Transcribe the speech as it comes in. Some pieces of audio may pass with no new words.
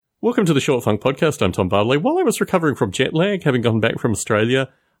Welcome to the Short Funk Podcast. I'm Tom Bartley. While I was recovering from jet lag, having gone back from Australia,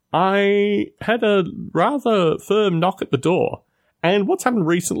 I had a rather firm knock at the door. And what's happened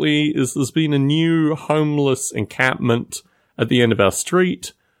recently is there's been a new homeless encampment at the end of our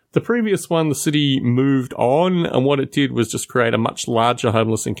street. The previous one, the city moved on, and what it did was just create a much larger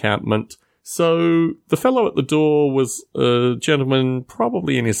homeless encampment. So the fellow at the door was a gentleman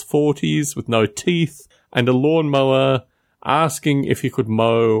probably in his 40s with no teeth and a lawnmower, asking if he could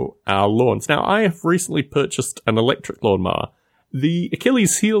mow our lawns. Now, I have recently purchased an electric lawnmower. The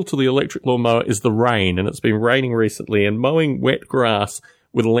Achilles heel to the electric lawnmower is the rain, and it's been raining recently, and mowing wet grass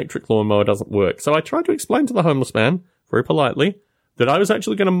with an electric lawnmower doesn't work. So I tried to explain to the homeless man, very politely, that I was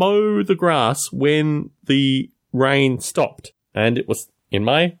actually going to mow the grass when the rain stopped. And it was in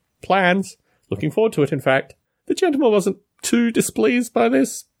my plans, looking forward to it, in fact. The gentleman wasn't too displeased by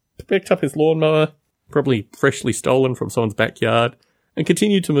this, picked up his lawnmower, probably freshly stolen from someone's backyard, and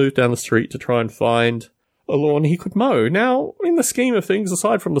continued to move down the street to try and find a lawn he could mow. Now, in the scheme of things,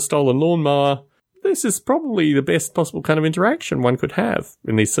 aside from the stolen lawnmower, this is probably the best possible kind of interaction one could have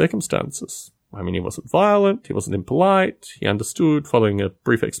in these circumstances. I mean, he wasn't violent, he wasn't impolite, he understood, following a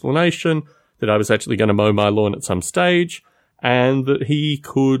brief explanation, that I was actually going to mow my lawn at some stage, and that he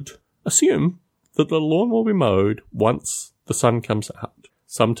could assume that the lawn will be mowed once the sun comes out.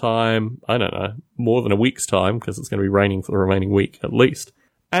 Sometime, I don't know, more than a week's time, because it's going to be raining for the remaining week at least.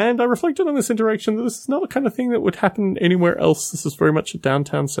 And I reflected on this interaction that this is not the kind of thing that would happen anywhere else. This is very much a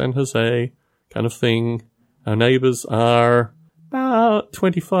downtown San Jose kind of thing. Our neighbors are about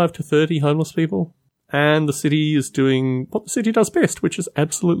 25 to 30 homeless people. And the city is doing what the city does best, which is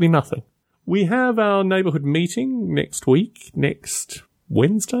absolutely nothing. We have our neighborhood meeting next week, next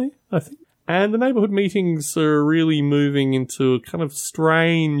Wednesday, I think. And the neighborhood meetings are really moving into a kind of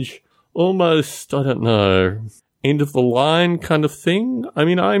strange, almost, I don't know, end of the line kind of thing. I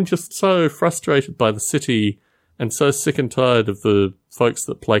mean, I'm just so frustrated by the city and so sick and tired of the folks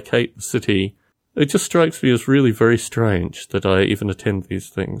that placate the city. It just strikes me as really very strange that I even attend these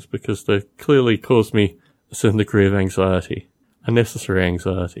things, because they clearly cause me a certain degree of anxiety, unnecessary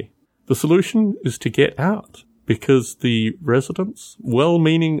anxiety. The solution is to get out, because the residents,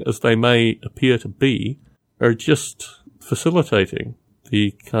 well-meaning as they may appear to be, are just facilitating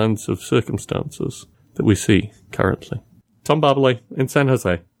the kinds of circumstances that we see currently. Tom Bartley in San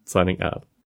Jose, signing out.